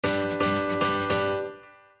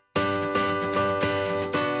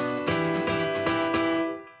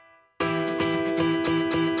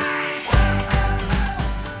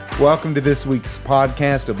Welcome to this week's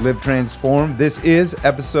podcast of Live Transform. This is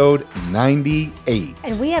episode 98.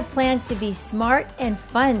 And we have plans to be smart and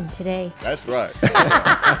fun today. That's right.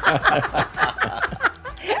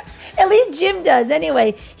 At least Jim does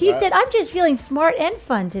anyway. He said, I'm just feeling smart and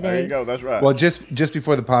fun today. There you go. That's right. Well, just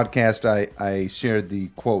before the podcast, I shared the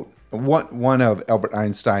quote, one of Albert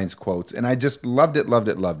Einstein's quotes, and I just loved it.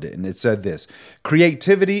 And it said this: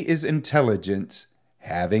 creativity is intelligence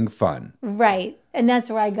having fun. Right. And that's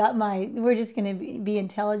where I got we're just going to be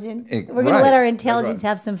intelligent. We're going to right. let our intelligence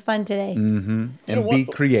have some fun today. Mm-hmm. And be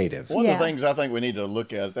creative. One of the things I think we need to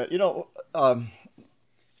look at, that,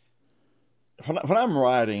 when I'm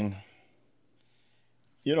writing,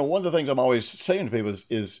 one of the things I'm always saying to people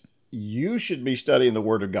is you should be studying the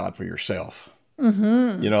Word of God for yourself.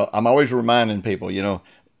 Mm-hmm. I'm always reminding people,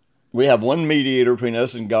 we have one mediator between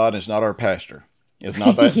us and God, and it's not our pastor. It's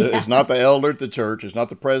not that. It's not the elder at the church. It's not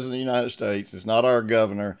the president of the United States. It's not our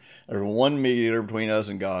governor. There's one mediator between us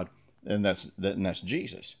and God, and that's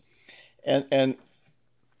Jesus. And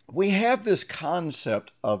we have this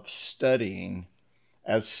concept of studying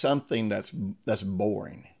as something that's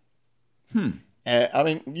boring. I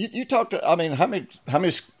mean, you talk to. I mean, how many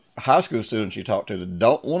high school students you talk to that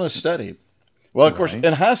don't want to study? Well, of course,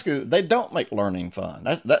 in high school they don't make learning fun.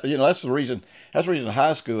 That's the reason. That's the reason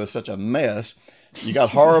high school is such a mess. You got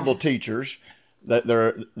horrible teachers that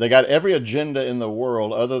they got every agenda in the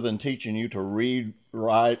world other than teaching you to read,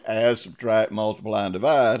 write, add, subtract, multiply, and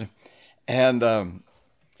divide, and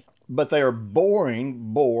but they are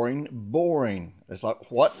boring. It's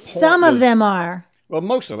like, what point Some of them are. Well,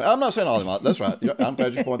 most of them. I'm not saying all of them. That's right. I'm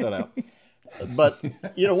glad you point that out. But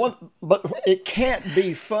but it can't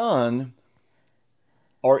be fun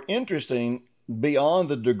or interesting beyond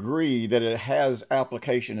the degree that it has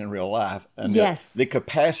application in real life and the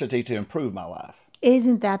capacity to improve my life.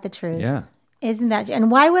 Isn't that the truth? Yeah. Isn't that?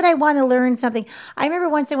 And why would I want to learn something? I remember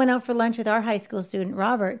once I went out for lunch with our high school student,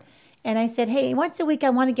 Robert, and I said, hey, once a week I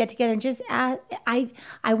want to get together and just ask, I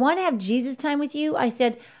want to have Jesus time with you. I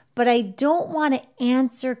said, but I don't want to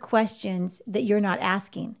answer questions that you're not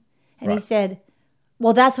asking. And he said,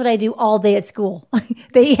 well, that's what I do all day at school.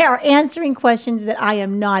 They are answering questions that I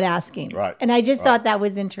am not asking. Right. And I just thought that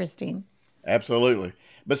was interesting. Absolutely.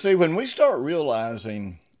 But see, when we start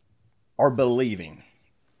realizing or believing,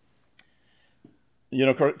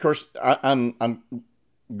 of course, I'm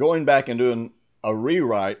going back and doing a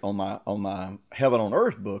rewrite on my Heaven on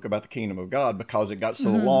Earth book about the Kingdom of God because it got so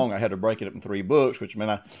long I had to break it up in 3 books, which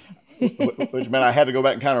meant I had to go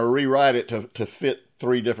back and kind of rewrite it to fit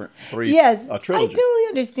three yes, a trilogy. I totally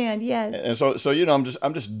understand. Yes. And so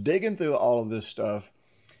I'm just digging through all of this stuff,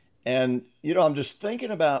 and I'm just thinking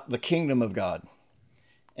about the kingdom of God,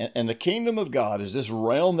 and the kingdom of God is this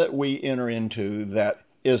realm that we enter into that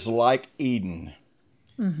is like Eden.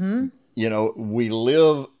 Mm-hmm. We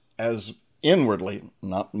live as inwardly,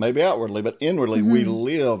 not maybe outwardly, but inwardly, we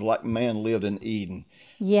live like man lived in Eden.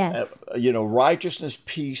 Yes. Righteousness,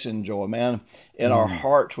 peace, and joy, man. In our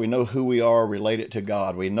hearts, we know who we are related to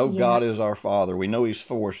God. We know God is our Father. We know He's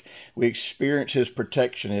for us. We experience His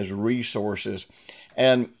protection, His resources.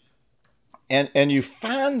 And you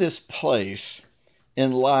find this place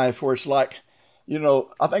in life where it's like,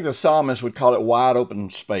 I think the psalmist would call it wide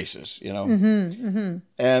open spaces,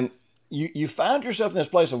 And you find yourself in this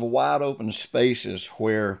place of wide open spaces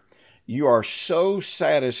where you are so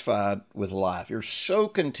satisfied with life. You're so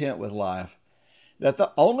content with life that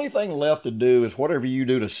the only thing left to do is whatever you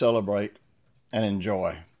do to celebrate and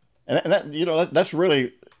enjoy. And that, that's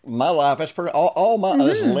really my life. That's all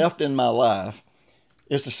that's left in my life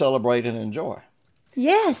is to celebrate and enjoy.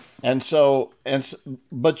 Yes.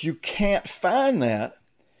 But you can't find that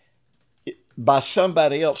by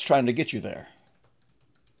somebody else trying to get you there.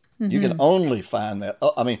 You can only find that.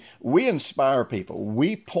 I mean, we inspire people.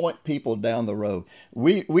 We point people down the road.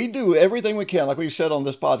 We do everything we can. Like we've said on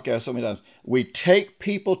this podcast so many times, we take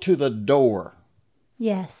people to the door.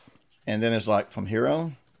 Yes. And then it's like, from here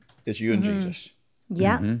on, it's you and Jesus.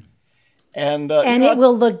 Yeah. And it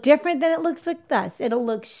will look different than it looks with us. It'll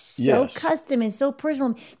look so custom and so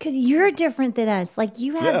personal because you're different than us. Like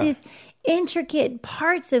you have this intricate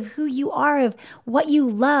parts of who you are, of what you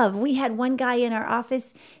love. We had one guy in our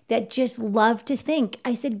office that just loved to think.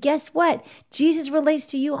 I said, guess what? Jesus relates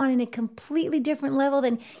to you on a completely different level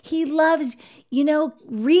than he loves,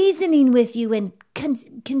 reasoning with you and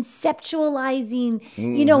conceptualizing,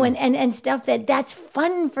 and stuff that's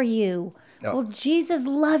fun for you. Oh. Well, Jesus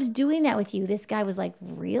loves doing that with you. This guy was like,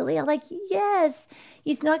 really? I'm like, yes.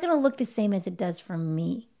 It's not going to look the same as it does for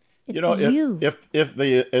me. It's you. If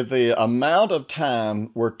the amount of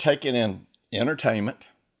time we're taking in entertainment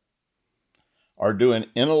are doing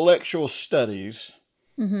intellectual studies,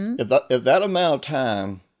 if that amount of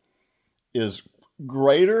time is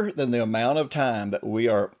greater than the amount of time that we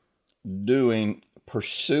are doing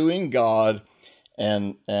pursuing God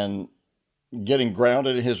and getting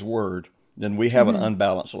grounded in His Word, then we have an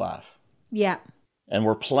unbalanced life. Yeah. And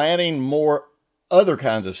we're planting more other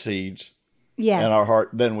kinds of seeds in our heart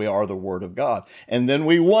than we are the Word of God. And then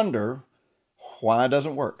we wonder why it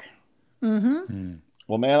doesn't work.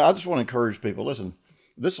 Well, man, I just want to encourage people. Listen,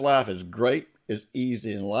 this life is great. It's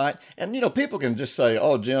easy and light. And, people can just say,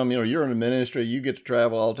 oh, Jim, you're in the ministry. You get to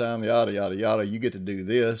travel all the time, yada, yada, yada. You get to do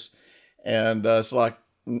this. And it's like,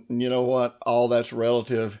 you know what? All that's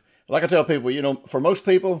relative. Like I tell people, for most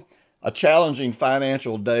people, a challenging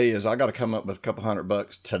financial day is I got to come up with a couple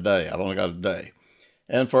 $100 today. I've only got a day.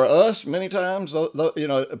 And for us, many times,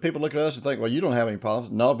 people look at us and think, well, you don't have any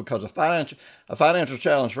problems. No, because a financial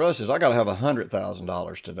challenge for us is I got to have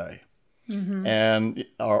 $100,000 today. And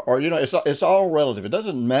it's all relative. It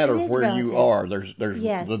doesn't matter where relative. You are. There's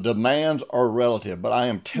the demands are relative. But I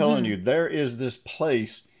am telling you, there is this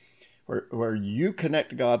place where you connect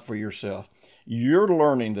to God for yourself. You're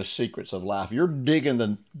learning the secrets of life. You're digging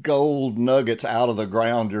the gold nuggets out of the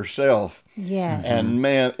ground yourself. Yes. And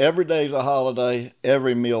man, every day's a holiday.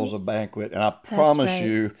 Every meal's a banquet. And I promise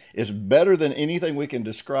you, it's better than anything we can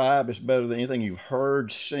describe. It's better than anything you've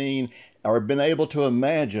heard, seen, or been able to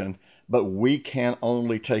imagine. But we can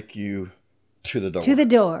only take you to the door. To the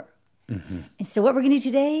door. And so what we're going to do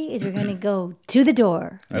today is we're going to go to the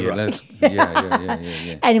door.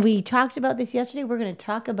 Yeah. And we talked about this yesterday. We're going to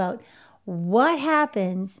talk about what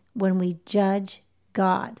happens when we judge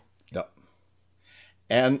God. Yep.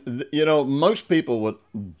 And, most people would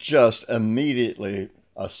just immediately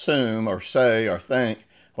assume or say or think,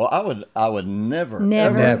 well, I would never do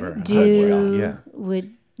that.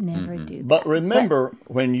 But remember,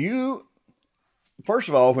 first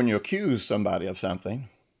of all, when you accuse somebody of something,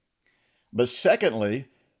 but secondly,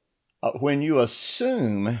 when you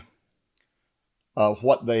assume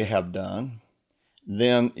what they have done,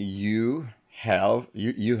 then you have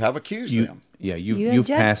accused them. Yeah, you've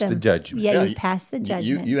passed the judgment. Yeah, you've passed the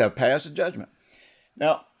judgment. You have passed the judgment.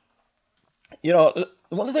 Now, one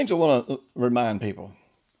of the things I want to remind people,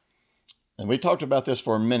 and we talked about this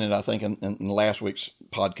for a minute, I think, in last week's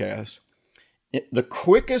podcast. The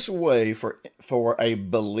quickest way for a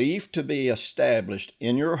belief to be established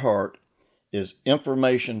in your heart is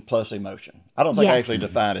information plus emotion. I don't think I actually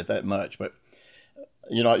defined it that much, but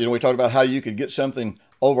we talked about how you could get something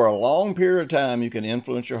over a long period of time. You can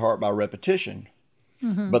influence your heart by repetition,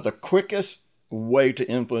 but the quickest way to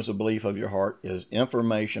influence a belief of your heart is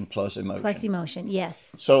information plus emotion. Plus emotion,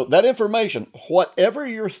 yes. So that information, whatever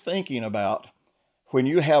you're thinking about, when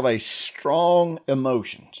you have a strong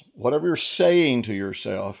emotion, whatever you're saying to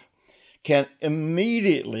yourself can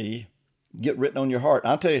immediately get written on your heart.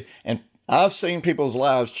 I'll tell you, and I've seen people's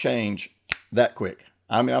lives change that quick.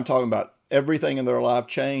 I mean, I'm talking about everything in their life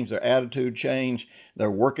change, their attitude change, their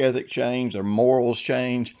work ethic change, their morals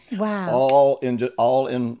change. Wow. All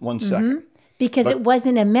in 1 second. Because it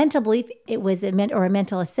wasn't a mental belief, it was a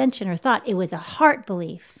mental ascension or thought. It was a heart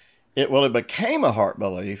belief. It became a heart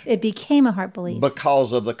belief. It became a heart belief.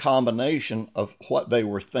 Because of the combination of what they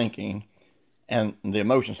were thinking and the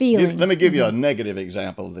emotions. Feeling. Let me give you a negative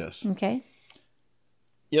example of this. Okay.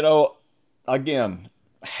 Again,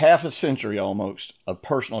 half a century almost of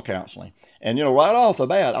personal counseling. And, right off the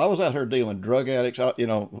bat, I was out here dealing with drug addicts.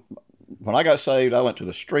 When I got saved, I went to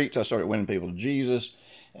the streets. I started winning people to Jesus.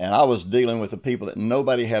 And I was dealing with the people that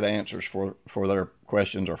nobody had answers for their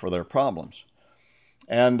questions or for their problems.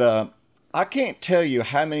 And I can't tell you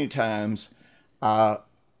how many times I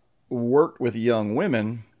worked with young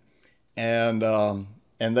women, and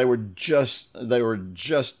they were just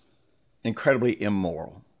incredibly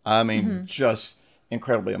immoral. I mean, just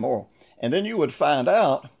incredibly immoral. And then you would find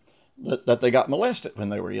out that they got molested when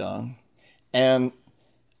they were young, and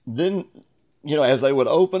then as they would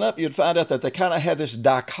open up, you'd find out that they kind of had this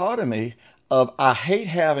dichotomy of I hate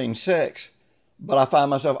having sex, but I find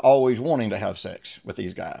myself always wanting to have sex with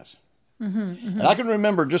these guys. And I can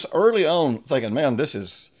remember just early on thinking, man, this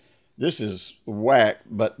is whack,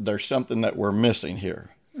 but there's something that we're missing here.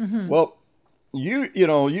 Well,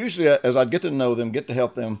 usually as I'd get to know them, get to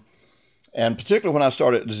help them, and particularly when I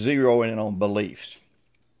started zeroing in on beliefs,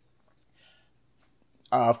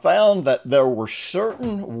 I found that there were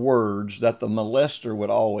certain words that the molester would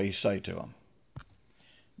always say to them.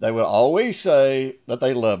 They would always say that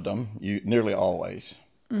they loved them, nearly always.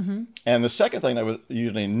 And the second thing they would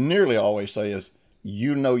usually nearly always say is,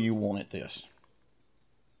 you wanted this.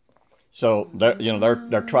 So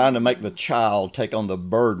they're trying to make the child take on the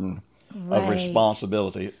burden of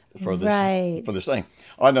responsibility for this thing.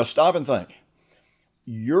 All right, now stop and think.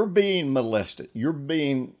 You're being molested. You're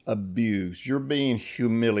being abused. You're being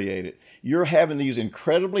humiliated. You're having these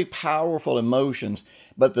incredibly powerful emotions,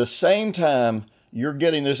 but at the same time, you're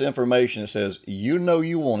getting this information that says, you know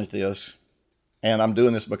you wanted this, and I'm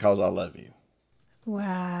doing this because I love you.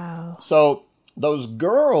 Wow. So those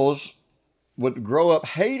girls would grow up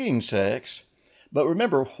hating sex, but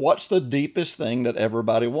remember, what's the deepest thing that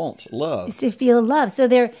everybody wants? Love. It's to feel love. So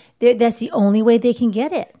that's the only way they can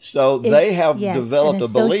get it. So they have developed a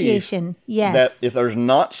belief that if there's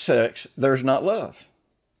not sex, there's not love.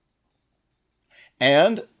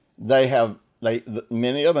 And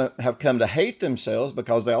many of them have come to hate themselves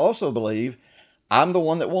because they also believe, I'm the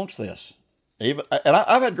one that wants this.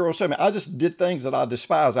 I've had girls tell me, I just did things that I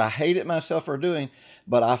despise. I hated myself for doing,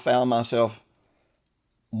 but I found myself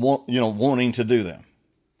wanting to do them.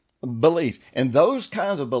 Beliefs. And those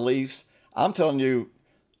kinds of beliefs, I'm telling you,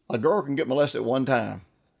 a girl can get molested one time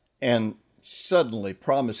and suddenly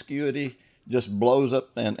promiscuity just blows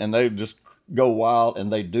up and they just go wild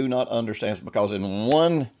and they do not understand it because in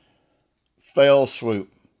one fell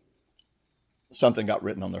swoop, something got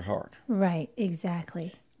written on their heart. Right,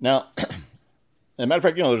 exactly. Now, as a matter of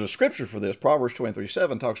fact, there's a scripture for this. Proverbs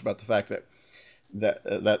 23:7 talks about the fact that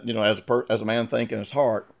as a man think in his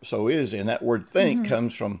heart, so is he. And that word think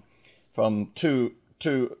comes from two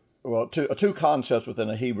concepts within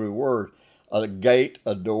a Hebrew word: a gate,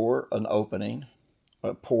 a door, an opening,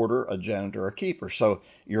 a porter, a janitor, a keeper. So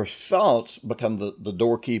your thoughts become the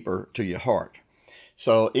doorkeeper to your heart.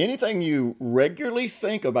 So anything you regularly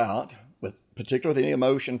think about, particularly with any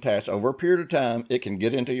emotion attached, over a period of time, it can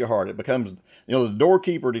get into your heart. It becomes, the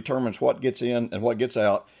doorkeeper determines what gets in and what gets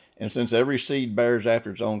out. And since every seed bears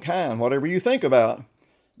after its own kind, whatever you think about,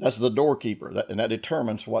 that's the doorkeeper, and that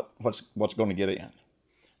determines what's going to get in.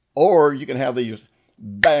 Or you can have these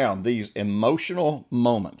emotional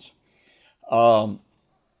moments. I've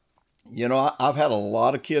had a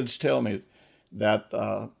lot of kids tell me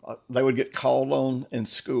that they would get called on in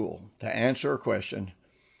school to answer a question,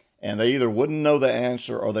 and they either wouldn't know the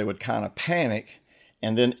answer or they would kind of panic.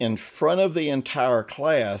 And then in front of the entire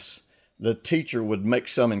class, the teacher would make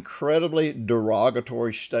some incredibly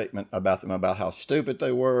derogatory statement about them, about how stupid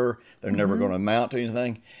they were. They're never going to amount to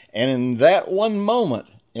anything. And in that one moment,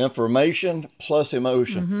 information plus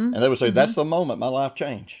emotion. And they would say, that's the moment my life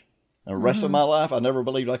changed. And the rest of my life, I never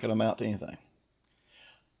believed I could amount to anything.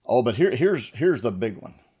 Oh, but here's the big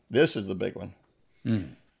one. This is the big one.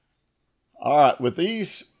 All right, with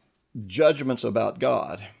these judgments about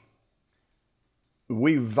God,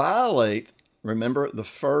 we violate, remember, the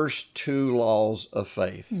first two laws of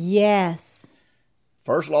faith. Yes.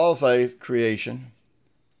 First law of faith, creation.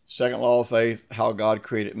 Second law of faith, how God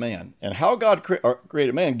created man. And how God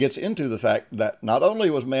created man gets into the fact that not only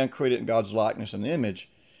was man created in God's likeness and image,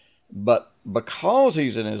 but because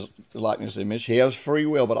he's in his likeness and image, he has free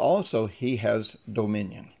will, but also he has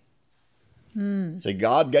dominion. See,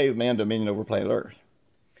 God gave man dominion over planet Earth.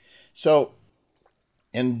 So,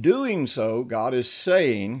 in doing so, God is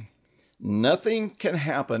saying nothing can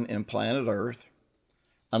happen in planet Earth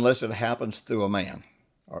unless it happens through a man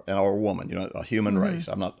or a woman, a human race.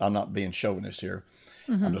 I'm not being chauvinist here.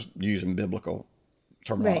 I'm just using biblical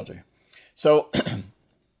terminology. Right.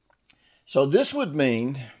 So this would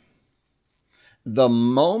mean the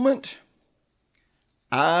moment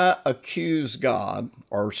I accuse God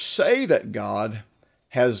or say that God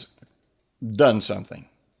has done something,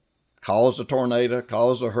 caused a tornado,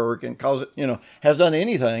 caused a hurricane, has done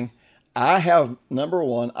anything, I have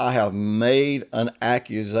made an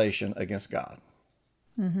accusation against God.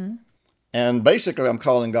 And basically I'm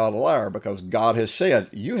calling God a liar because God has said,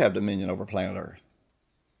 you have dominion over planet Earth.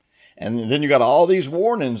 And then you got all these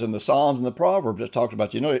warnings in the Psalms and the Proverbs that talks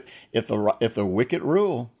about, if the wicked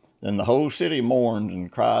rule, then the whole city mourns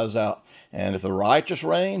and cries out. And if the righteous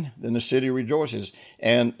reign, then the city rejoices.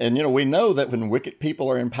 And we know that when wicked people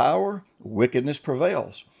are in power, wickedness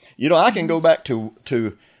prevails. I can go back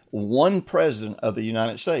to one president of the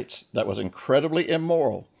United States that was incredibly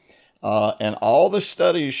immoral. And all the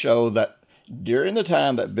studies show that during the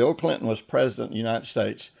time that Bill Clinton was president of the United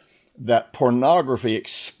States, that pornography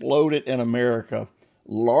exploded in America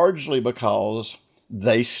largely because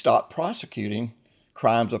they stopped prosecuting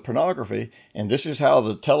crimes of pornography. And this is how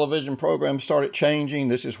the television programs started changing.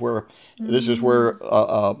 This is where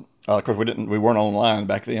of course we weren't online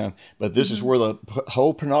back then, but this is where the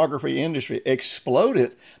whole pornography industry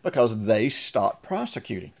exploded because they stopped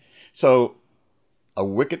prosecuting. So a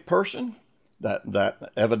wicked person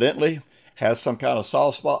that evidently has some kind of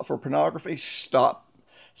soft spot for pornography stopped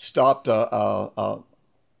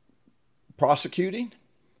prosecuting.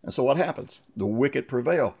 And so what happens? The wicked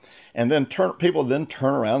prevail. And then people then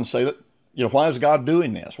turn around and say that, why is God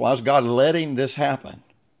doing this? Why is God letting this happen?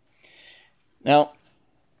 Now,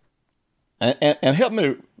 and help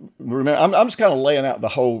me remember, I'm just kind of laying out the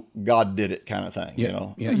whole God did it kind of thing,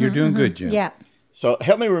 Yeah, you're doing good, Jim. Yeah. So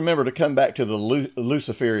help me remember to come back to the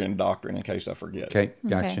Luciferian doctrine in case I forget. Okay,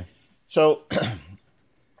 gotcha. So,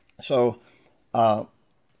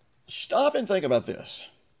 stop and think about this.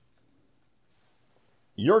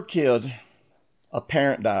 Your kid, a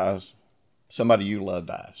parent dies, somebody you love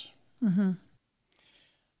dies. Mm-hmm.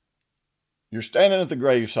 You're standing at the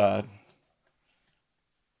graveside.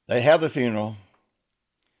 They have the funeral,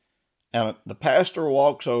 and the pastor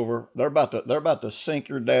walks over. They're about to sink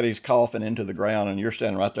your daddy's coffin into the ground, and you're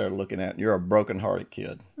standing right there looking at it. You're a broken-hearted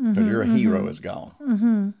kid because your hero is gone.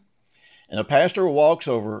 Mm-hmm. And the pastor walks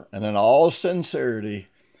over, and in all sincerity,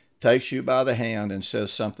 takes you by the hand and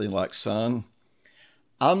says something like, "Son,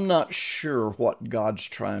 I'm not sure what God's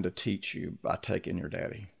trying to teach you by taking your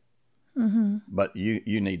daddy, but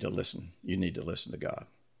you need to listen. You need to listen to God."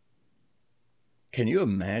 Can you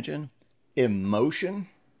imagine emotion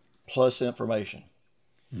plus information?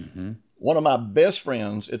 Mm-hmm. One of my best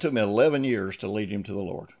friends, it took me 11 years to lead him to the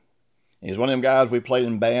Lord. He's one of them guys, we played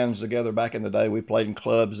in bands together back in the day. We played in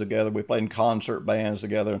clubs together. We played in concert bands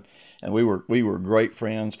together. And we were great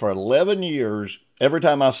friends. For 11 years, every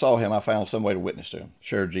time I saw him, I found some way to witness to him,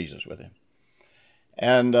 share Jesus with him.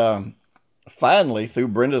 And finally, through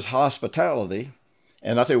Brenda's hospitality,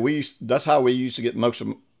 and I tell you, that's how we used to get most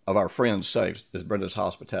of our friends saved, is Brenda's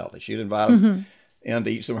hospitality. She'd invite them in to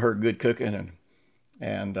eat some of her good cooking,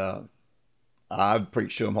 and I'd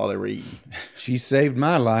preach to them while they were eating. She saved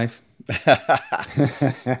my life.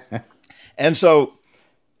 And so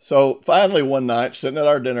finally one night, sitting at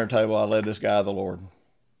our dinner table, I led this guy to the Lord.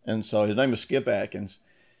 And so his name is Skip Atkins.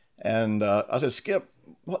 And I said, "Skip,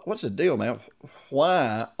 what's the deal, man?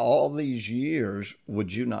 Why all these years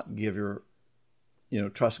would you not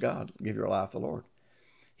trust God, give your life to the Lord?"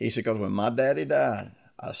 He said, "Because when my daddy died,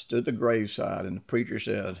 I stood at the graveside and the preacher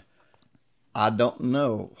said, 'I don't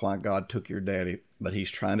know why God took your daddy, but he's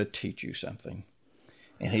trying to teach you something.'"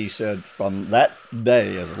 And he said, from that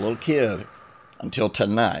day as a little kid until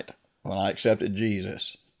tonight, when I accepted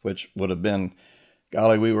Jesus, which would have been,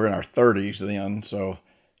 golly, we were in our 30s then, so,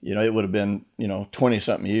 it would have been,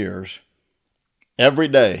 20-something years. Every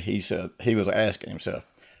day, he said, he was asking himself,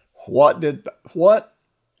 what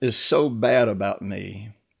is so bad about me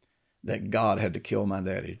that God had to kill my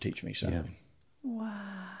daddy to teach me something? Yeah.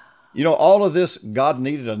 Wow. All of this, God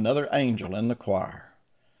needed another angel in the choir.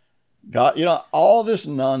 God, all this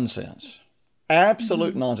nonsense,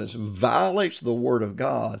 absolute nonsense, violates the Word of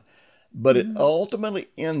God, but it ultimately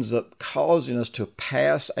ends up causing us to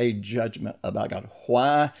pass a judgment about God.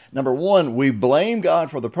 Why? Number one, we blame God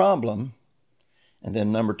for the problem, and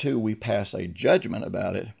then number two, we pass a judgment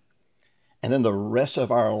about it, and then the rest of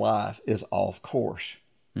our life is off course.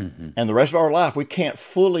 Mm-hmm. And the rest of our life, we can't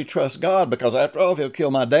fully trust God because after all, if he'll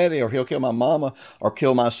kill my daddy or he'll kill my mama or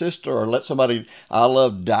kill my sister or let somebody I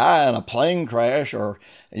love die in a plane crash or,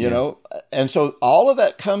 and so all of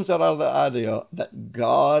that comes out of the idea that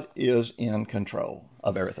God is in control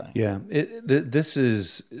of everything. Yeah. This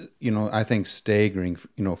is, I think staggering,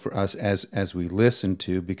 for us as we listen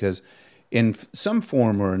to, because in some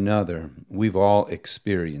form or another, we've all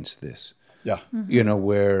experienced this. Yeah. Mm-hmm.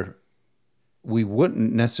 Where we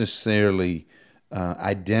wouldn't necessarily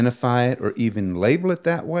identify it or even label it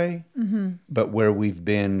that way, but where we've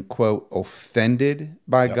been, quote, offended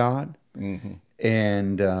by God. Mm-hmm.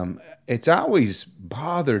 And it's always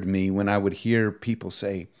bothered me when I would hear people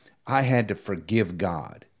say, "I had to forgive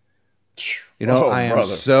God." I am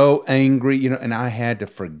so angry, and I had to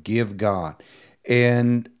forgive God.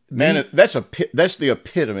 And man, that's the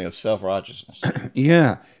epitome of self-righteousness.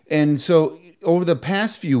 Yeah. And so over the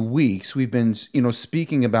past few weeks, we've been,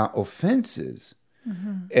 speaking about offenses,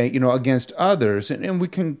 against others. And we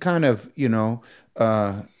can kind of,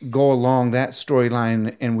 go along that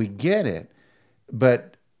storyline and we get it.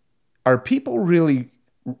 But are people really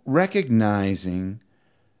recognizing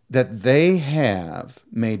that they have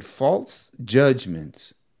made false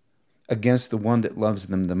judgments against the one that loves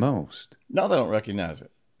them the most? No, they don't recognize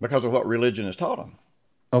it because of what religion has taught them.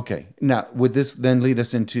 Okay. Now, would this then lead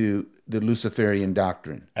us into the Luciferian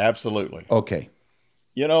doctrine? Absolutely. Okay.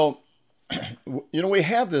 We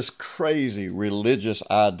have this crazy religious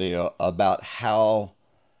idea about how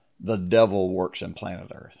the devil works in planet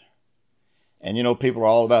Earth. And, people are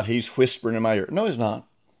all about, he's whispering in my ear. No, he's not.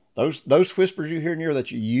 Those whispers you hear in your ear,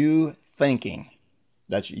 that's you thinking.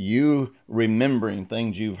 That's you remembering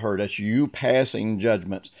things you've heard. That's you passing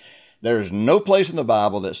judgments. There is no place in the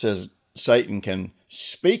Bible that says Satan can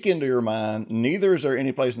speak into your mind. Neither is there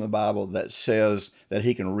any place in the Bible that says that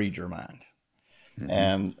he can read your mind. Mm-hmm.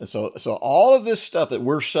 And so all of this stuff that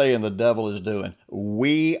we're saying the devil is doing,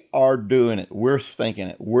 we are doing it. We're thinking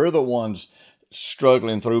it. We're the ones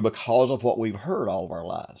struggling through because of what we've heard all of our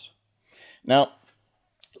lives. Now,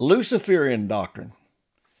 Luciferian doctrine.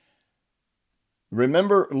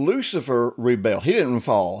 Remember, Lucifer rebelled. He didn't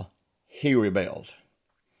fall. He rebelled.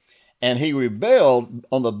 And he rebelled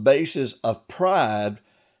on the basis of pride.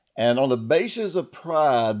 And on the basis of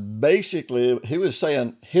pride, basically, he was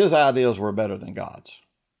saying his ideas were better than God's.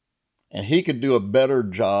 And he could do a better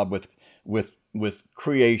job with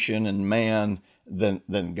creation and man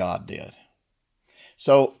than God did.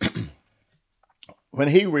 So when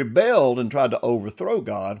he rebelled and tried to overthrow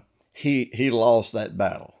God, he lost that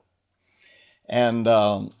battle. And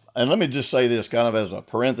let me just say this kind of as a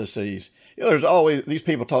parenthesis. There's always these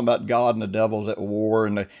people talking about God and the devil's at war,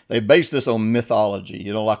 and they base this on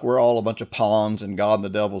mythology, like we're all a bunch of pawns and God and the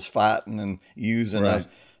devil's fighting and using us.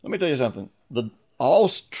 Let me tell you something. All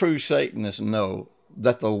true Satanists know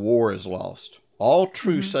that the war is lost. All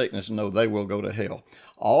true Satanists know they will go to hell.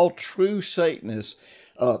 All true Satanists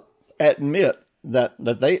admit that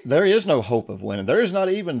there is no hope of winning. There is not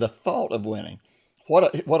even the thought of winning.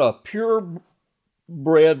 What a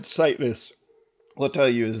purebred Satanist will tell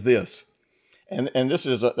you is this, and this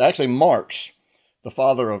is actually Marx, the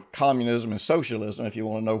father of communism and socialism, if you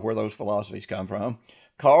want to know where those philosophies come from.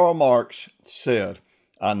 Karl Marx said,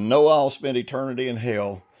 I know I'll spend eternity in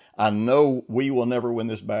hell. I know we will never win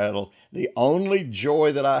this battle. The only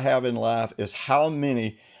joy that I have in life is how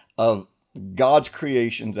many of God's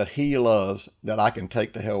creations that he loves that I can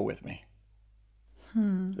take to hell with me.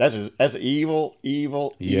 That's evil,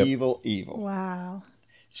 evil, evil. Wow.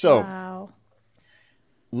 So,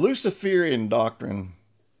 Luciferian doctrine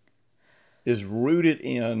is rooted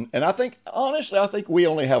in, and honestly, I think we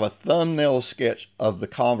only have a thumbnail sketch of the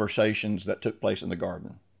conversations that took place in the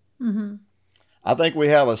garden. Mm-hmm. I think we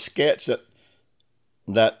have a sketch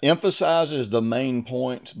that emphasizes the main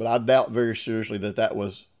points, but I doubt very seriously that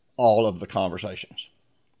was all of the conversations.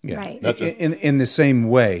 Yeah. Right. In the same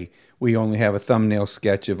way, we only have a thumbnail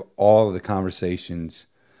sketch of all of the conversations,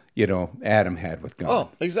 Adam had with God. Oh,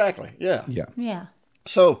 exactly. Yeah. Yeah. Yeah.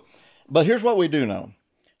 So, but here's what we do know.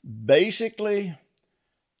 Basically,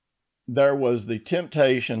 there was the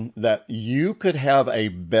temptation that you could have a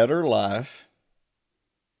better life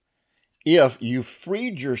if you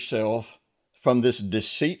freed yourself from this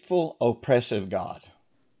deceitful, oppressive God.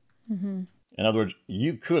 Mm-hmm. In other words,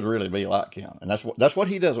 you could really be like him. And that's what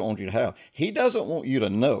he doesn't want you to have. He doesn't want you to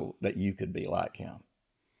know that you could be like him.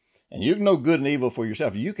 And you can know good and evil for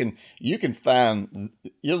yourself. You can find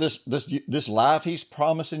this life he's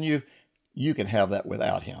promising you, you can have that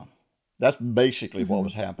without him. That's basically what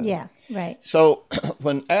was happening. Yeah, right. So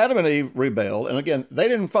when Adam and Eve rebelled, and again, they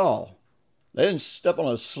didn't fall. They didn't step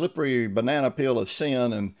on a slippery banana peel of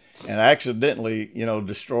sin and accidentally,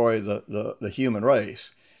 destroy the human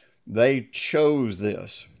race. They chose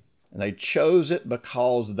this. And they chose it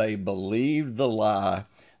because they believed the lie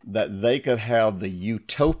that they could have the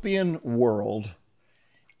utopian world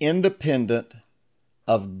independent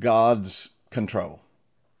of God's control.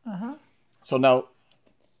 Uh-huh. So now,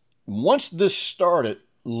 once this started,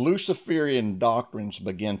 Luciferian doctrines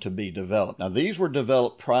began to be developed. Now, these were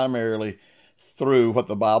developed primarily through what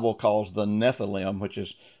the Bible calls the Nephilim,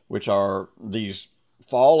 which are these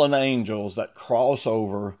fallen angels that cross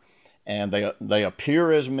over, and they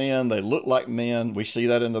appear as men, they look like men. We see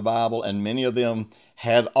that in the Bible, and many of them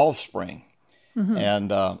had offspring. Mm-hmm. And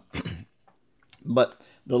but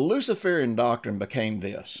the Luciferian doctrine became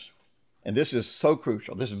this, and this is so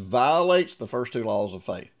crucial. This violates the first two laws of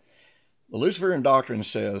faith. The Luciferian doctrine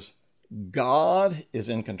says God is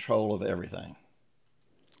in control of everything.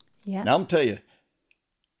 Yeah. Now, I'm going to tell you,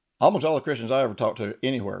 almost all the Christians I ever talked to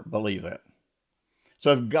anywhere believe that.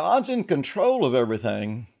 So if God's in control of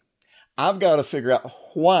everything, I've got to figure out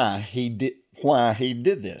why he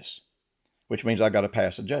did this, which means I've got to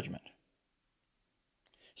pass a judgment.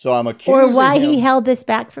 So I'm accusing him. Or why him, he held this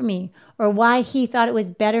back from me, or why he thought it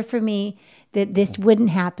was better for me that this wouldn't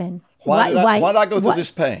happen. Why did I go through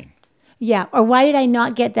this pain? Yeah, or why did I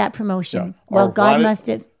not get that promotion? Yeah. Well, God must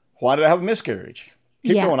have. Why did I have a miscarriage?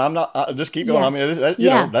 Keep going. I'm not. Just keep going. Yeah.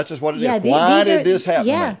 I mean, that's just what it is. Why did this happen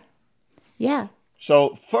to me? Yeah.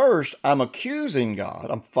 So first, I'm accusing God.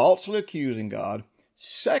 I'm falsely accusing God.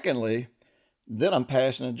 Secondly, then I'm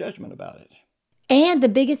passing a judgment about it. And the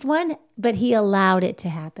biggest one, but he allowed it to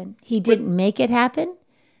happen. He didn't make it happen,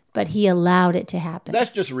 but he allowed it to happen.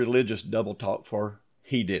 That's just religious double talk for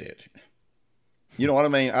he did it. You know what I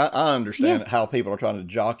mean? I understand how people are trying to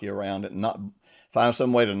jockey around it and not find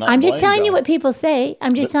some way to not. I'm just blame telling God. you what people say.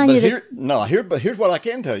 I'm just telling you that. But here's what I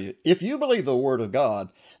can tell you. If you believe the Word of God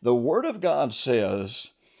says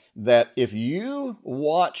that if you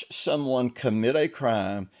watch someone commit a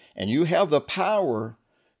crime and you have the power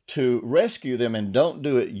to rescue them and don't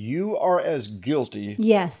do it, you are as guilty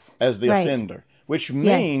as the offender. Which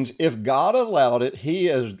means if God allowed it, he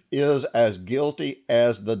is as guilty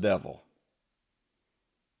as the devil.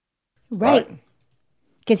 Right.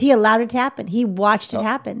 Because he allowed it to happen. He watched it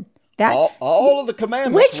happen. All of the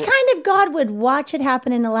commandments. Which kind of God would watch it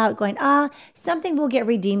happen and allow it, going, something will get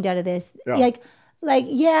redeemed out of this. Yeah.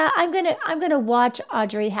 I'm gonna watch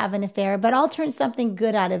Audrey have an affair, but I'll turn something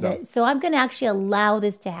good out of it. So I'm gonna actually allow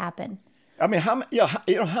this to happen. I mean, how many?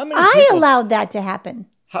 I allowed that to happen.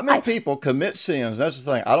 How many people commit sins? That's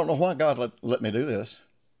the thing. I don't know why God let me do this.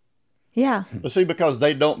 Yeah. But see, because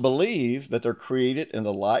they don't believe that they're created in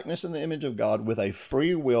the likeness and the image of God with a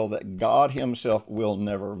free will that God himself will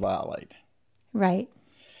never violate. Right.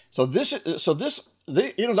 So there's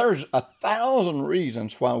 1,000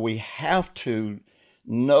 reasons why we have to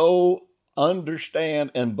know,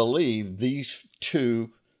 understand, and believe these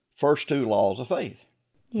first two laws of faith.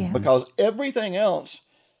 Yeah. Because everything else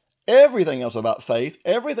about faith,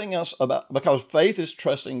 because faith is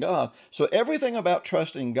trusting God. So everything about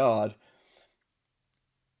trusting God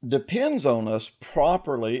depends on us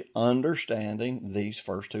properly understanding these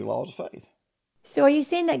first two laws of faith. So are you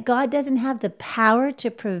saying that God doesn't have the power to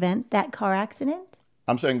prevent that car accident?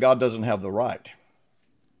 I'm saying God doesn't have the right.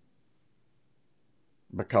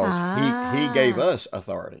 Because he gave us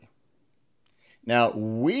authority. Now,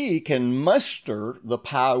 we can muster the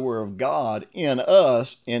power of God in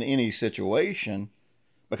us in any situation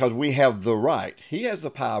because we have the right. He has the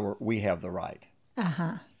power, we have the right.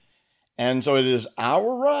 Uh-huh. And so it is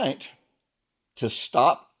our right to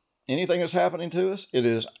stop anything that's happening to us.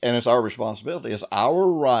 It's our responsibility. It's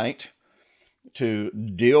our right to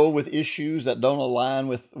deal with issues that don't align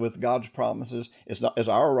with God's promises. It's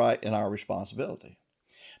our right and our responsibility.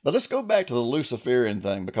 But let's go back to the Luciferian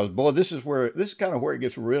thing because, boy, this is kind of where it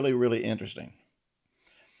gets really, really interesting.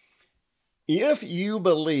 If you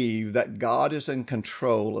believe that God is in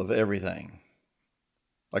control of everything,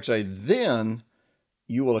 like I say, then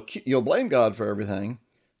you'll blame God for everything.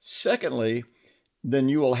 Secondly, then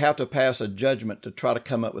you will have to pass a judgment to try to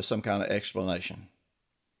come up with some kind of explanation.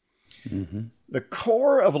 Mm-hmm. The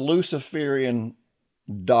core of Luciferian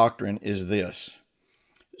doctrine is this.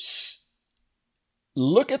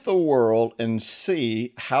 Look at the world and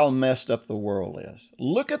see how messed up the world is.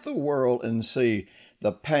 Look at the world and see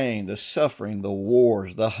the pain, the suffering, the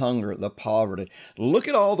wars, the hunger, the poverty. Look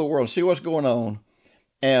at all the world, see what's going on.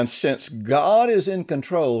 And since God is in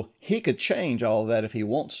control, he could change all of that if he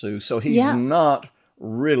wants to. So he's not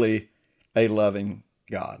really a loving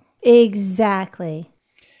God. Exactly.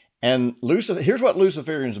 And here's what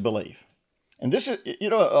Luciferians believe. And this is,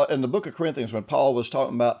 in the book of Corinthians, when Paul was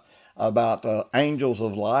talking about angels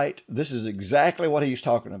of light, this is exactly what he's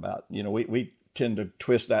talking about. We tend to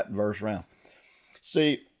twist that verse around.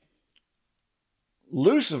 See,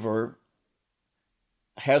 Lucifer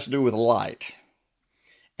has to do with light.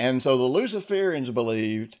 And so the Luciferians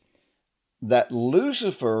believed that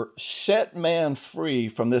Lucifer set man free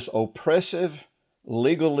from this oppressive,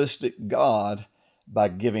 legalistic God by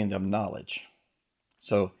giving them knowledge.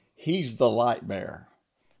 So he's the light bearer.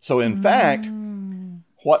 So in fact,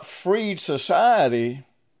 what freed society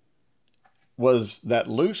was that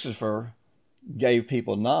Lucifer gave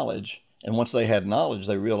people knowledge. And once they had knowledge,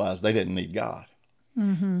 they realized they didn't need God.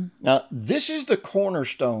 Mm-hmm. Now, this is the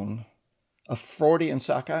cornerstone of Freudian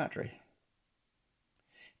psychiatry.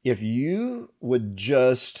 If you would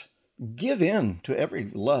just give in to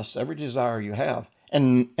every lust, every desire you have,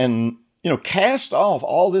 and cast off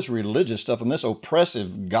all this religious stuff and this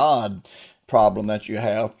oppressive God problem that you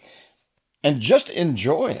have, and just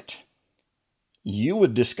enjoy it, you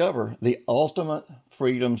would discover the ultimate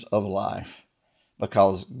freedoms of life,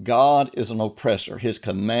 because God is an oppressor. His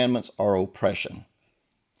commandments are oppression.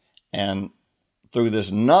 And through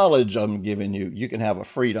this knowledge I'm giving you, you can have a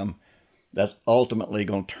freedom that's ultimately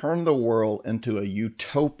going to turn the world into a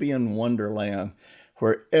utopian wonderland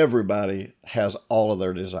where everybody has all of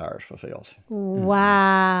their desires fulfilled.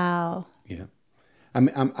 Wow. Yeah.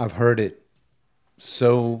 I've heard it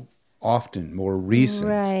so often, more recent.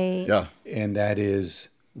 Right. Yeah. And that is,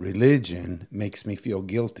 religion makes me feel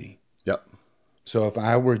guilty. Yep. So if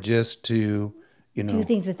I were just to, do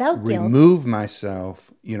things without guilt, remove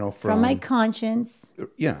myself, from my conscience.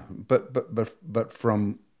 Yeah, but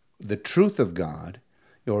from the truth of God,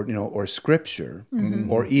 or scripture,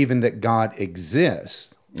 or even that God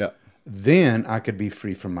exists, then I could be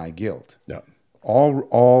free from my guilt. Yeah.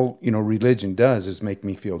 All religion does is make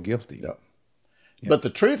me feel guilty. Yeah. But the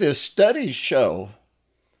truth is, studies show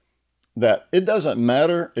that it doesn't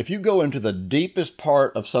matter if you go into the deepest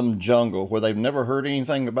part of some jungle where they've never heard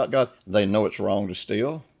anything about God. They know it's wrong to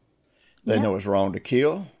steal. They know it's wrong to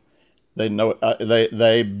kill. They know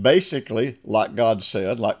they basically, like God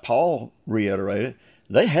said, like Paul reiterated,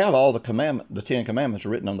 they have all the 10 Commandments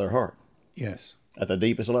written on their heart. Yes, at the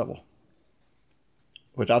deepest level,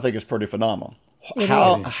 which I think is pretty phenomenal.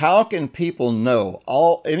 How can people know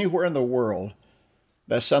anywhere in the world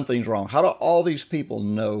that something's wrong? How do all these people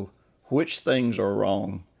know which things are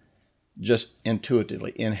wrong just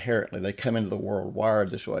intuitively, inherently? They come into the world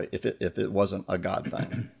wired this way if it wasn't a God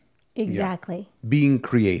thing. Exactly. Yeah. Being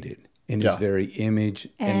created in his very image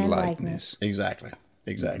and likeness. Exactly.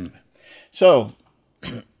 So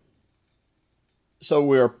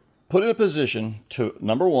we're put in a position to,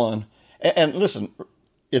 number one, and listen,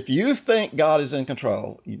 if you think God is in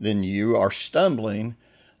control, then you are stumbling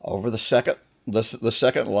over the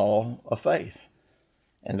second law of faith.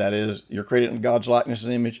 And that is, you're created in God's likeness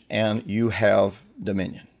and image, and you have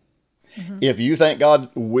dominion. Mm-hmm. If you think God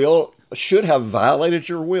should have violated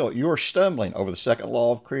your will, you are stumbling over the second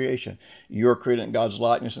law of creation. You are created in God's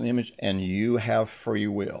likeness and image, and you have free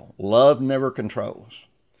will. Love never controls.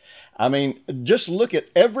 I mean, just look at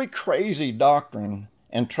every crazy doctrine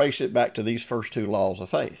and trace it back to these first two laws of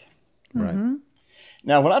faith. Right. Mm-hmm.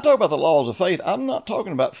 Now, when I talk about the laws of faith, I'm not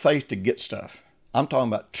talking about faith to get stuff. I'm talking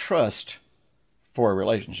about trust for a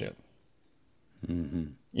relationship.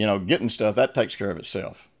 Mm-hmm. Getting stuff, that takes care of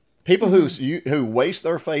itself. People who waste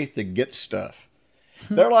their faith to get stuff,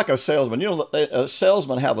 they're like a salesman. A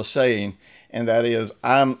salesman have a saying, and that is,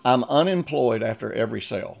 I'm unemployed after every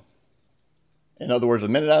sale. In other words, the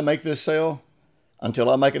minute I make this sale, until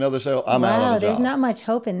I make another sale, I'm out of a job. Wow, there's not much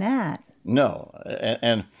hope in that. No,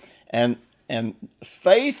 and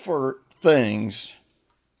faith for things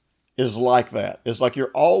is like that. It's like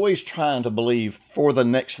you're always trying to believe for the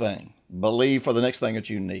next thing. Believe for the next thing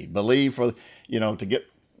that you need. Believe for, to get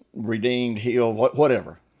redeemed, healed,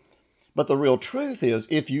 whatever. But the real truth is,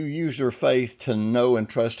 if you use your faith to know and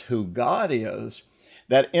trust who God is,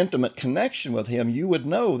 that intimate connection with him, you would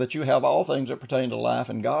know that you have all things that pertain to life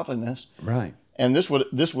and godliness. Right. And this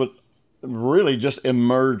would really just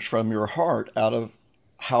emerge from your heart out of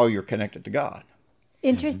how you're connected to God.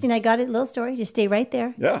 Interesting. I got a little story. Just stay right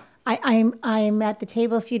there. Yeah. I'm at the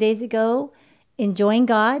table a few days ago, enjoying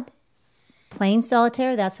God, playing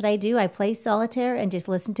solitaire. That's what I do. I play solitaire and just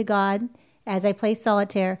listen to God as I play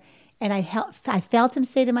solitaire. And I felt him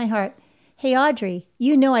say to my heart, "Hey, Audrey,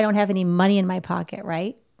 I don't have any money in my pocket,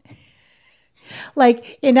 right?"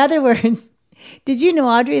 Like, in other words, did you know,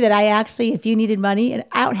 Audrey, that I actually, if you needed money, and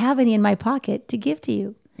I don't have any in my pocket to give to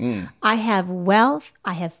you. I have wealth,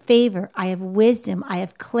 I have favor, I have wisdom, I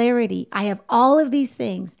have clarity, I have all of these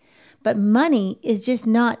things. But money is just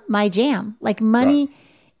not my jam. Like, money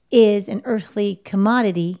is an earthly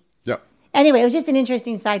commodity. Yeah. Anyway, it was just an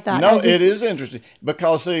interesting side thought. No, it is interesting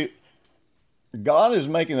because, see, God is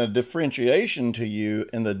making a differentiation to you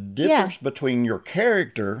in the difference between your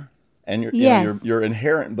character and your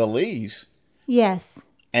inherent beliefs. Yes.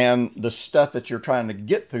 And the stuff that you're trying to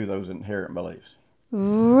get through those inherent beliefs.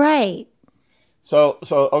 Right. So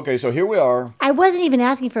here we are. I wasn't even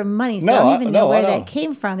asking for money, so I don't even know where that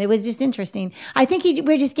came from. It was just interesting. I think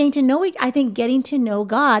we're just getting to know. I think getting to know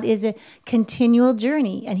God is a continual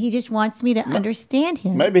journey, and he just wants me to understand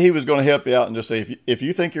him. Maybe he was going to help you out and just say, if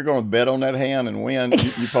you think you're going to bet on that hand and win,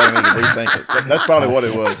 you probably need to rethink it. That's probably what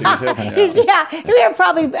it was. He was helping you out. Yeah, we are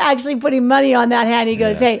probably actually putting money on that hand. He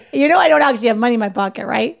goes, "Hey, I don't actually have money in my pocket,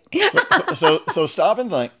 right?" So stop and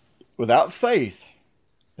think. Without faith,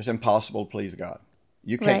 it's impossible to please God.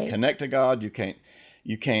 You can't connect to God. You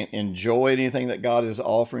can't enjoy anything that God is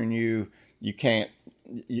offering you. You can't.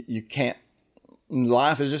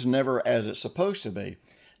 Life is just never as it's supposed to be.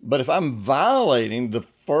 But if I'm violating the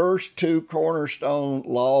first two cornerstone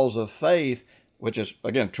laws of faith, which is,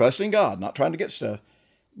 again, trusting God, not trying to get stuff,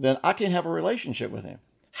 then I can't have a relationship with him.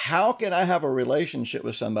 How can I have a relationship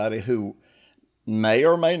with somebody who may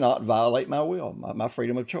or may not violate my will, my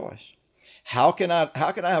freedom of choice? How can I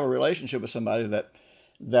have a relationship with somebody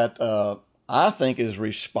that I think is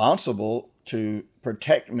responsible to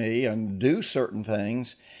protect me and do certain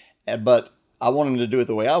things, but I want him to do it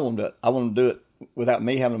the way I want to. I want him to do it without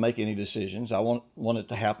me having to make any decisions. I want it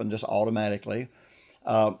to happen just automatically.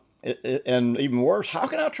 And even worse, how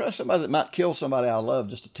can I trust somebody that might kill somebody I love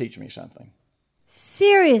just to teach me something?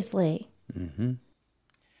 Seriously. Mm-hmm.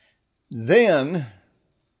 Then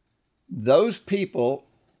those people,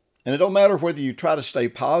 and it don't matter whether you try to stay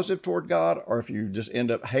positive toward God or if you just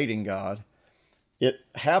end up hating God, it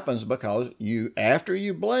happens because after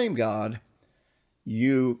you blame God,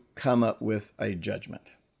 you come up with a judgment.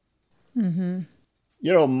 Mm-hmm.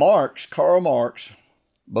 You know, Karl Marx,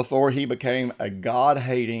 before he became a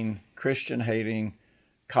God-hating, Christian-hating,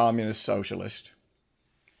 communist socialist.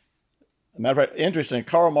 As a matter of fact, interesting,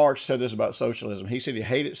 Karl Marx said this about socialism. He said he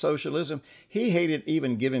hated socialism. He hated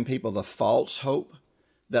even giving people the false hope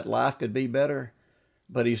that life could be better.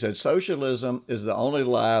 But he said socialism is the only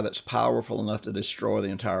lie that's powerful enough to destroy the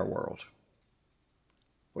entire world,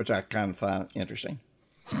 which I kind of find interesting.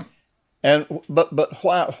 But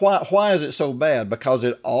why is it so bad? Because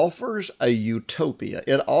it offers a utopia.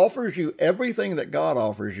 It offers you everything that God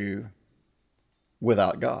offers you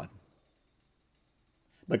without God.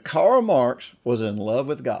 But Karl Marx was in love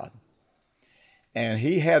with God, and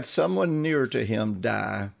he had someone near to him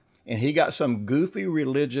die, and he got some goofy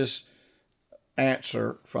religious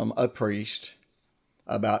answer from a priest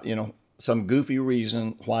about, some goofy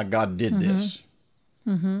reason why God did this.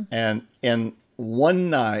 Mm-hmm. And one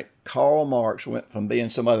night, Karl Marx went from being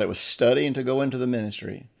somebody that was studying to go into the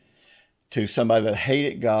ministry to somebody that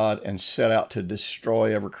hated God and set out to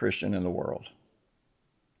destroy every Christian in the world.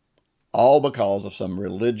 All because of some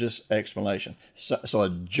religious explanation. So a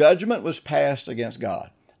judgment was passed against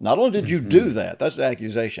God. Not only did you do that, that's the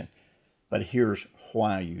accusation, but here's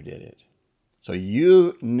why you did it. So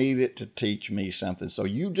you needed to teach me something. So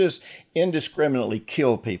you just indiscriminately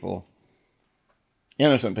kill people,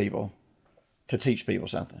 innocent people, to teach people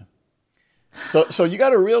something. So you got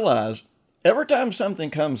to realize every time something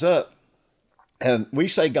comes up and we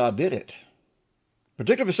say God did it,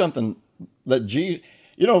 particularly for something that Jesus,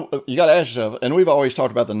 you got to ask yourself, and we've always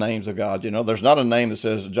talked about the names of God. There's not a name that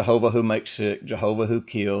says Jehovah who makes sick, Jehovah who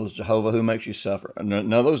kills, Jehovah who makes you suffer.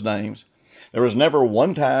 None of those names. There was never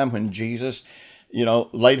one time when Jesus,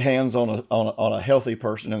 laid hands on a healthy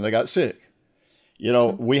person and they got sick.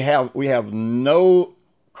 We have no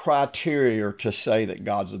criteria to say that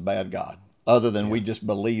God's a bad God, other than we just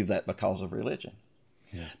believe that because of religion.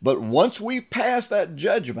 Yeah. But once we pass that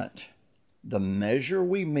judgment, the measure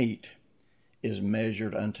we meet is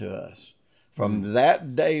measured unto us. From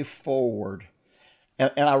that day forward,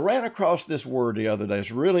 and I ran across this word the other day.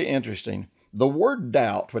 It's really interesting. The word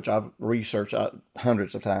doubt, which I've researched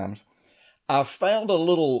hundreds of times, I found a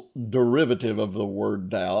little derivative of the word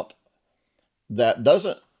doubt that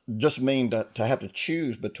doesn't just mean to have to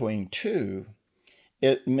choose between two.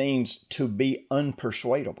 It means to be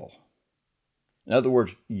unpersuadable. In other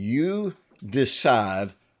words, you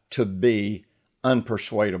decide to be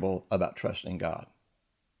unpersuadable about trusting God.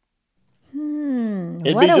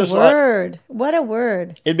 What a word. What a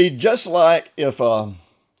word. It'd be just like if,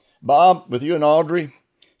 Bob, with you and Audrey,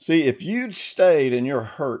 see, if you'd stayed in your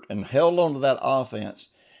hurt and held on to that offense,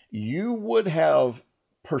 you would have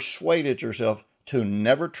persuaded yourself to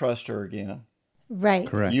never trust her again. Right.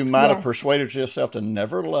 Correct. You might have persuaded yourself to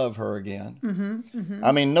never love her again. Mm-hmm, mm-hmm.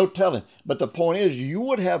 I mean, no telling. But the point is, you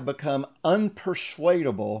would have become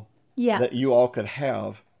unpersuadable that you all could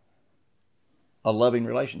have a loving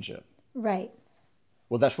relationship. Right.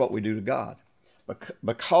 Well, that's what we do to God.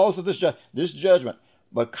 Because of this judgment,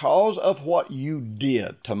 because of what you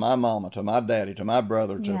did to my mama, to my daddy, to my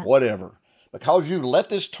brother, to whatever, because you let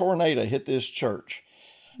this tornado hit this church,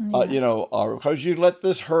 or because you let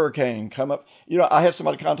this hurricane come up. I had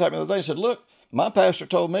somebody contact me the other day and said, look, my pastor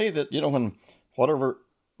told me that, when whatever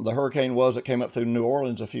the hurricane was that came up through New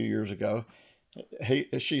Orleans a few years ago,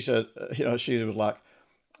 she said, she was like,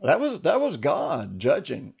 that was God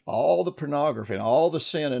judging all the pornography and all the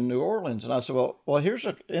sin in New Orleans. And I said, well, here's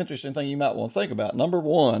an interesting thing you might want to think about. Number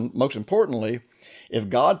one, most importantly, if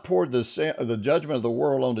God poured the judgment of the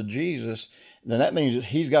world onto Jesus, then that means that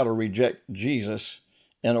he's got to reject Jesus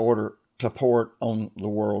in order to pour it on the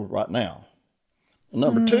world right now.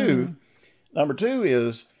 Number two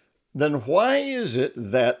is, then why is it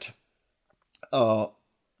that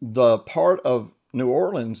the part of New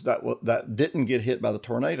Orleans that didn't get hit by the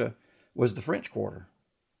tornado was the French Quarter,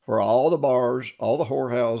 where all the bars, all the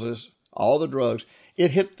whorehouses, all the drugs,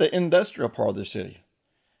 it hit the industrial part of the city.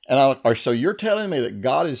 So you're telling me that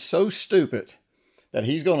God is so stupid that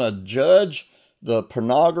he's going to judge the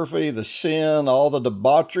pornography, the sin, all the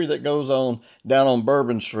debauchery that goes on down on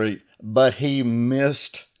Bourbon Street, but he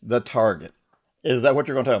missed the target? Is that what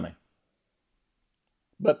you're going to tell me?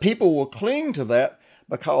 But people will cling to that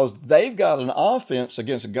because they've got an offense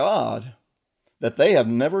against God that they have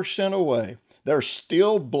never sent away. They're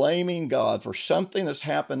still blaming God for something that's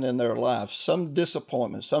happened in their life, some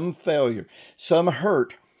disappointment, some failure, some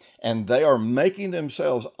hurt. and they are making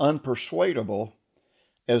themselves unpersuadable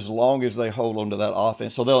as long as they hold on to that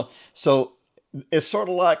offense. So it's sort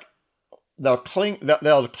of like they'll cling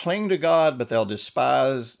to God, but they'll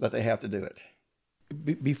despise that they have to do it.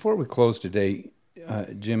 Before we close today,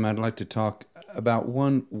 Jim, I'd like to talk about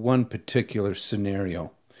one particular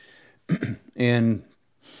scenario. And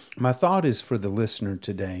my thought is for the listener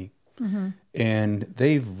today, and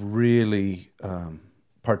they've really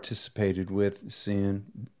participated with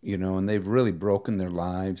sin, and they've really broken their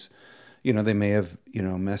lives. They may have,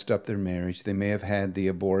 messed up their marriage. They may have had the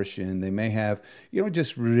abortion. They may have,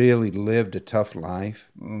 just really lived a tough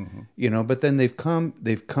life. But then they've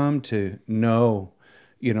come to know,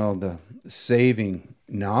 the saving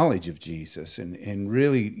knowledge of Jesus and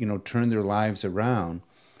really, turn their lives around.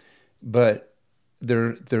 But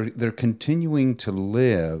they're continuing to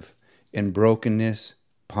live in brokenness,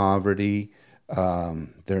 poverty.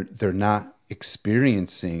 They're not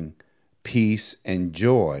experiencing peace and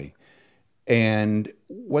joy. And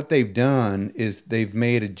what they've done is they've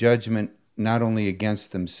made a judgment not only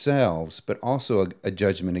against themselves, but also a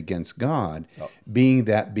judgment against God, being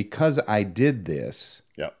that because I did this,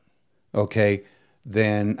 okay,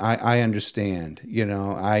 then I understand,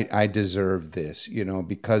 I deserve this,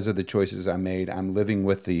 because of the choices I made. I'm living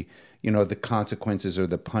with the consequences or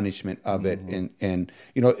the punishment of it. And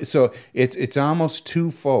so it's almost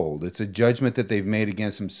twofold. It's a judgment that they've made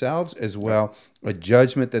against themselves as well, a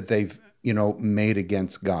judgment that they've, made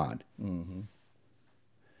against God.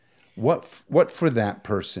 What for that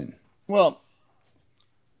person? Well,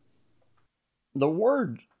 the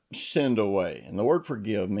word send away and the word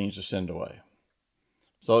forgive means to send away.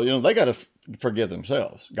 So, they got to forgive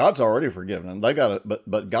themselves. God's already forgiven them. They got to,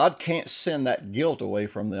 but God can't send that guilt away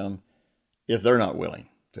from them if they're not willing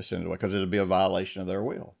to send it away, because it'll be a violation of their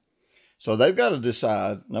will. So they've got to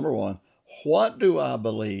decide, number one, what do I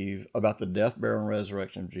believe about the death, burial, and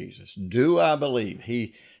resurrection of Jesus? Do I believe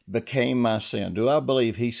he became my sin? Do I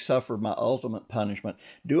believe he suffered my ultimate punishment?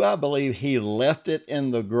 Do I believe he left it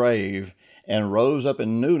in the grave and rose up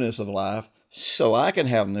in newness of life so I can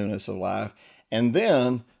have newness of life? And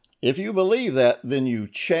then, if you believe that, then you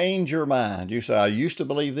change your mind. You say, I used to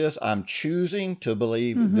believe this. I'm choosing to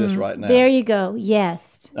believe this right now. There you go.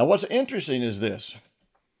 Yes. Now, what's interesting is this.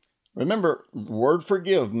 Remember, the word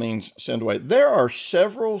forgive means send away. There are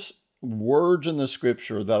several words in the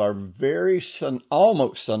scripture that are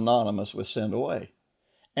almost synonymous with send away.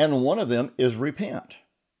 And one of them is repent.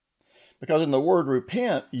 Because in the word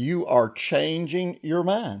repent, you are changing your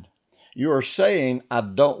mind. You are saying, I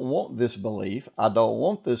don't want this belief, I don't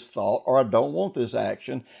want this thought, or I don't want this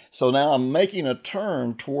action. So now I'm making a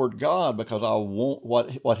turn toward God because I want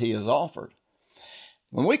what he has offered.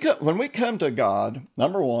 When we come to God,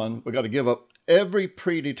 number one, we got to give up every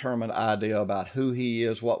predetermined idea about who he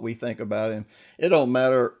is, what we think about him. It don't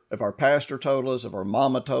matter if our pastor told us, if our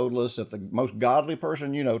mama told us, if the most godly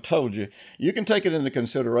person told you. You can take it into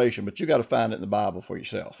consideration, but you got to find it in the Bible for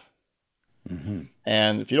yourself.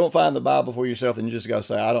 And if you don't find the Bible for yourself, then you just got to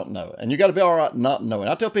say, I don't know. And you got to be all right not knowing.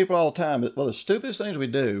 I tell people all the time, well, the stupidest things we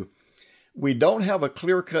do, we don't have a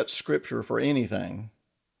clear-cut scripture for anything.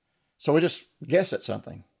 So we just guess at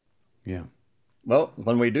something. Yeah. Well,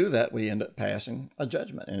 when we do that, we end up passing a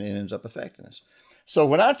judgment, and it ends up affecting us. So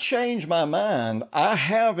when I change my mind, I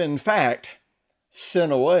have, in fact,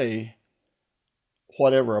 sent away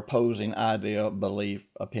whatever opposing idea, belief,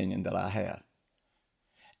 opinion that I had.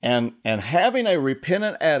 And having a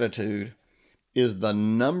repentant attitude is the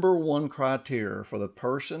number one criteria for the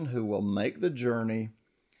person who will make the journey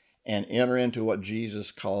and enter into what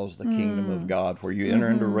Jesus calls the kingdom of God, where you enter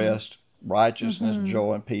into rest, righteousness,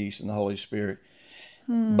 joy, and peace in the Holy Spirit.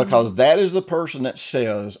 Because that is the person that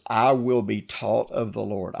says, I will be taught of the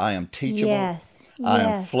Lord. I am teachable. Yes. I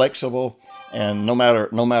am flexible. And no matter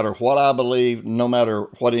what I believe, no matter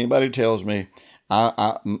what anybody tells me,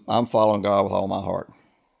 I'm following God with all my heart.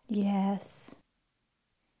 Yes.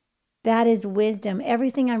 That is wisdom.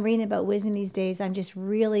 Everything I'm reading about wisdom these days, I'm just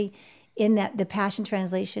really in the Passion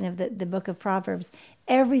Translation of the book of Proverbs.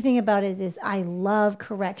 Everything about it is, I love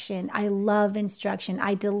correction. I love instruction.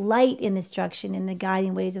 I delight in instruction in the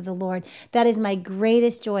guiding ways of the Lord. That is my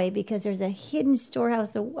greatest joy, because there's a hidden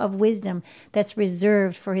storehouse of wisdom that's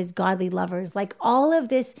reserved for his godly lovers. Like all of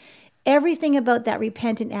this, everything about that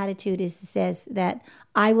repentant attitude says that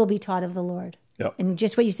I will be taught of the Lord. Yep. And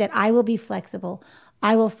just what you said, I will be flexible.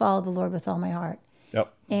 I will follow the Lord with all my heart.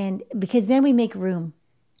 Yep. And because then we make room.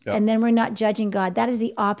 Yep. And then we're not judging God. That is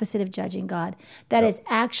the opposite of judging God. That is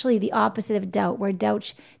actually the opposite of doubt, where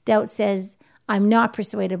doubt says, I'm not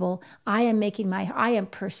persuadable. I am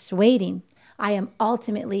persuading. I am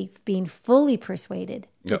ultimately being fully persuaded,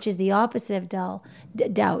 which is the opposite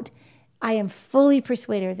of doubt. I am fully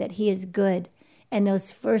persuaded that he is good. And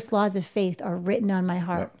those first laws of faith are written on my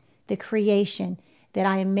heart. The creation, that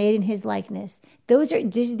I am made in his likeness.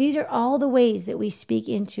 These are all the ways that we speak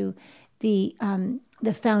into the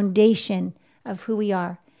foundation of who we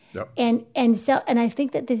are. Yep. And I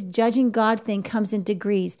think that this judging God thing comes in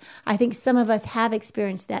degrees. I think some of us have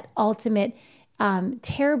experienced that ultimate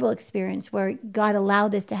terrible experience where God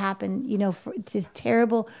allowed this to happen, for this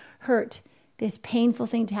terrible hurt, this painful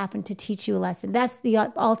thing to happen to teach you a lesson. That's the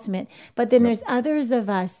ultimate. But then there's others of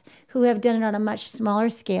us who have done it on a much smaller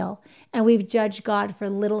scale, and we've judged God for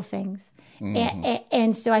little things.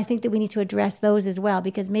 And so I think that we need to address those as well,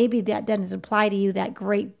 because maybe that doesn't apply to you, that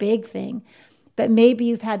great big thing. But maybe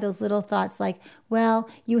you've had those little thoughts like, well,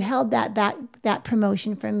 you held that back, that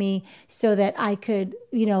promotion from me so that I could,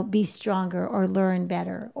 be stronger or learn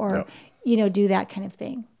better or, do that kind of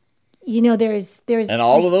thing. There's and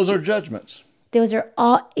all of those are judgments. Those are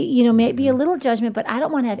all, maybe a little judgment, but I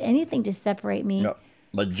don't want to have anything to separate me. No.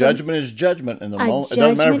 But judgment is judgment, and the moment, it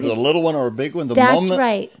doesn't matter if it's a little one or a big one.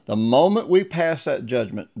 The moment we pass that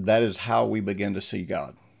judgment, that is how we begin to see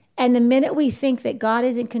God. And the minute we think that God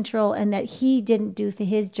is in control and that he didn't do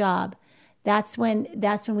his job, that's when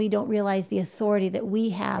we don't realize the authority that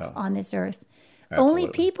we have on this earth. Absolutely.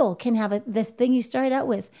 Only people can have this thing you started out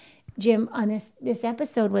with, Jim, on this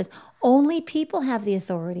episode only people have the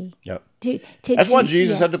authority. Yep. That's why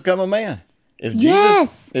Jesus had to become a man. If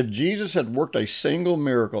Jesus had worked a single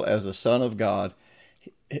miracle as the Son of God,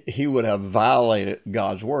 he would have violated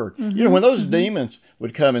God's word. When those demons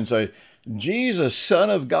would come and say, Jesus,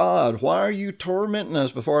 Son of God, why are you tormenting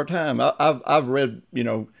us before our time? I've read,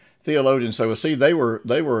 theologians say, well, see, they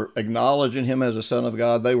were acknowledging him as a Son of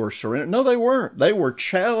God. They were surrendering. No, they weren't. They were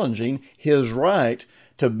challenging his right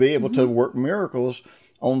to be able to work miracles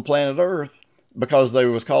on planet Earth because they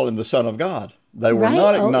was calling him the Son of God. They were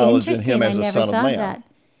not acknowledging him as a Son of Man. That.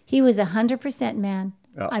 He was 100% man.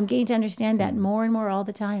 Yeah. I'm getting to understand that more and more all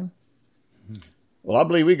the time. Well, I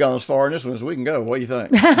believe we've gone as far in this one as we can go. What do you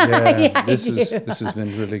think? This has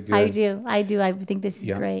been really good. I do. I think this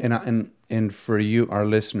is great. And for you, our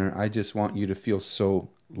listener, I just want you to feel so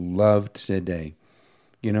loved today.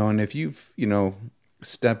 And if you've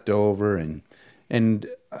stepped over and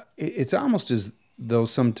it's almost as though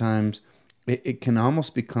sometimes it can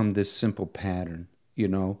almost become this simple pattern,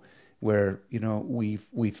 where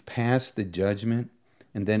we've passed the judgment,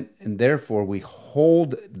 and therefore we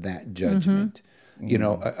hold that judgment.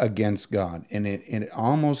 Against God. And it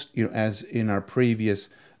almost, as in our previous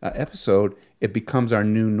episode, it becomes our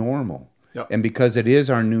new normal. Yep. And because it is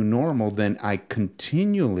our new normal, then I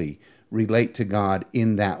continually relate to God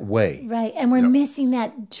in that way. Right. And we're missing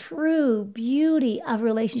that true beauty of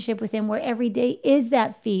relationship with him, where every day is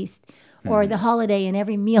that feast or the holiday, and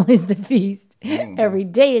every meal is the feast. Every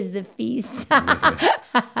day is the feast.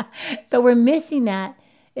 But we're missing that.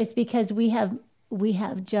 It's because we have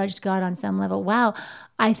judged God on some level. Wow.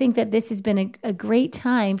 I think that this has been a great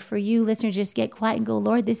time for you listeners. Just get quiet and go,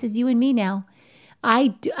 Lord, this is you and me now.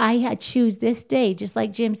 I choose this day, just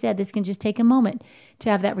like Jim said, this can just take a moment to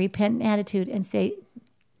have that repentant attitude and say,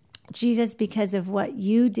 Jesus, because of what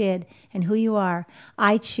you did and who you are,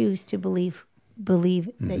 I choose to believe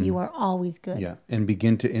that you are always good. Yeah. And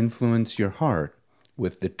begin to influence your heart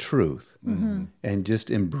with the truth and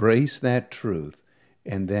just embrace that truth.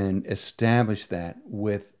 And then establish that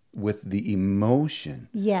with the emotion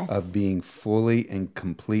of being fully and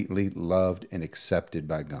completely loved and accepted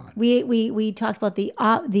by God. We talked about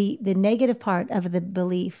the negative part of the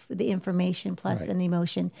belief, the information plus and the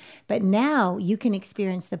emotion. But now you can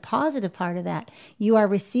experience the positive part of that. You are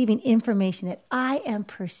receiving information that I am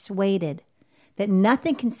persuaded that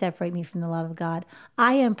nothing can separate me from the love of God.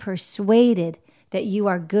 I am persuaded that you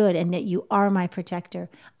are good and that you are my protector.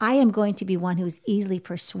 I am going to be one who is easily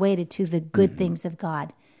persuaded to the good things of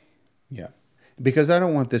God. Yeah. Because I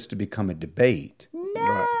don't want this to become a debate.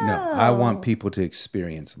 No. No, I want people to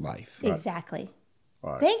experience life. Exactly.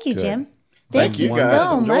 Right. Thank you, Jim. Thank you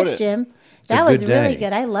so much, Jim. That was really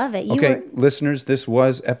good. I love it. Listeners, this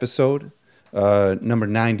was episode number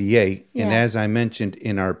 98. Yeah. And as I mentioned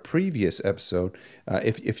in our previous episode,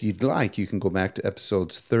 if you'd like, you can go back to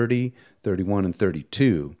episodes 30, 31, and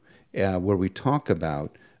 32, where we talk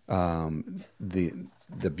about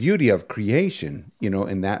the beauty of creation,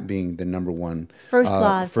 and that being the number one first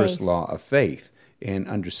law of faith, and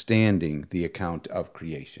understanding the account of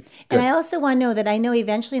creation. Good. And I also want to know that I know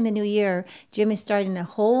eventually in the new year, Jim is starting a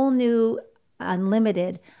whole new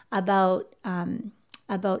Unlimited about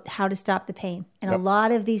how to stop the pain. And a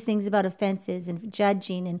lot of these things about offenses and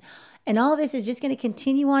judging And all this is just going to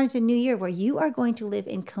continue on into the new year where you are going to live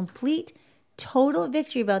in complete, total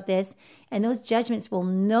victory about this. And those judgments will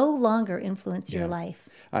no longer influence your life.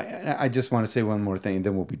 I just want to say one more thing, and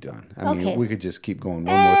then we'll be done. I mean, Okay. we could just keep going.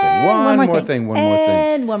 One more thing. One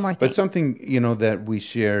more thing. But something, that we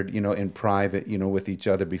shared, in private, with each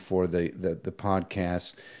other before the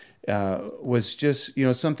podcast was just,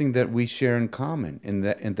 something that we share in common.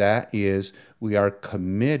 And that is we are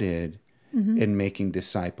committed in making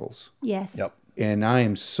disciples. Yes. Yep. And I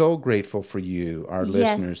am so grateful for you, our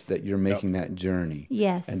listeners, that you're making that journey.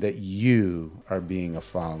 Yes. And that you are being a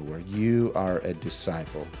follower. You are a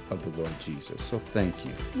disciple of the Lord Jesus. So thank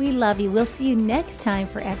you. We love you. We'll see you next time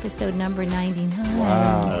for episode number 99.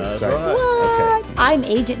 Wow. That's Exciting. right. What? Okay. I'm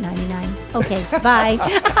Agent 99. Okay, bye.